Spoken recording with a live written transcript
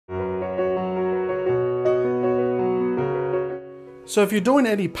So if you're doing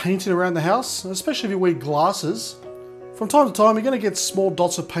any painting around the house, especially if you wear glasses, from time to time you're going to get small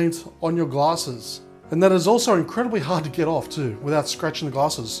dots of paint on your glasses. And that is also incredibly hard to get off too, without scratching the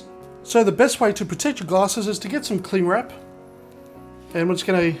glasses. So the best way to protect your glasses is to get some cling wrap. And we're just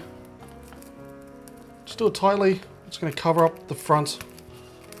going to do it tightly. It's going to cover up the front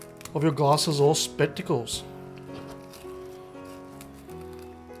of your glasses or spectacles.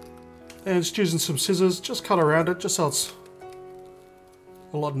 And just using some scissors, just cut around it just so it's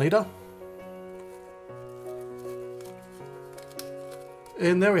a lot neater.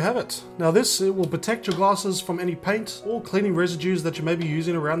 And there we have it. Now it will protect your glasses from any paint or cleaning residues that you may be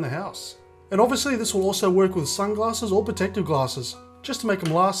using around the house. And obviously this will also work with sunglasses or protective glasses, just to make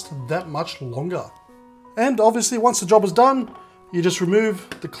them last that much longer. And obviously once the job is done, you just remove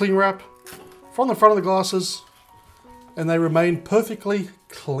the cling wrap from the front of the glasses and they remain perfectly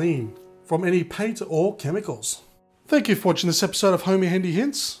clean from any paint or chemicals. Thank you for watching this episode of Home Handy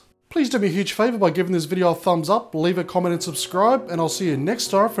Hints. Please do me a huge favour by giving this video a thumbs up, leave a comment and subscribe, and I'll see you next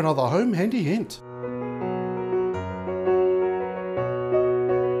time for another Home Handy Hint.